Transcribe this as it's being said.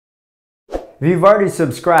If you've already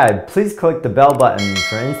subscribed, please click the bell button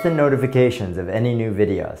for instant notifications of any new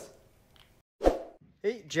videos.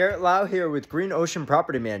 Hey, Jarrett Lau here with Green Ocean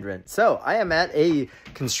Property Management. So, I am at a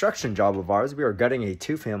construction job of ours. We are gutting a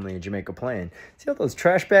two-family in Jamaica Plain. See all those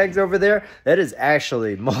trash bags over there? That is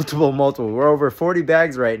actually multiple. We're over 40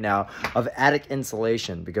 bags right now of attic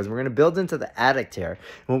insulation because we're going to build into the attic tier.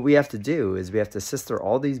 And what we have to do is we have to sister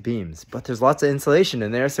all these beams. But there's lots of insulation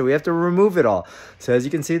in there, so we have to remove it all. So, as you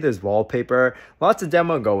can see, there's wallpaper, lots of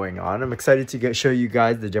demo going on. I'm excited to show you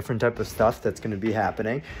guys the different type of stuff that's going to be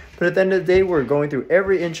happening. But at the end of the day, we're going through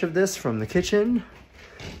every inch of this from the kitchen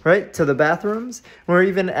right to the bathrooms. We're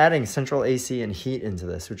even adding central AC and heat into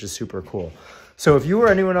this, which is super cool. So if you or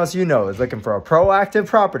anyone else you know is looking for a proactive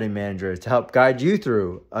property manager to help guide you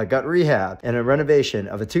through a gut rehab and a renovation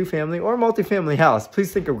of a two-family or multifamily house,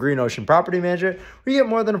 please think of Green Ocean Property Manager. Where you get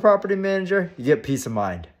more than a property manager, you get peace of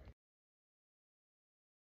mind.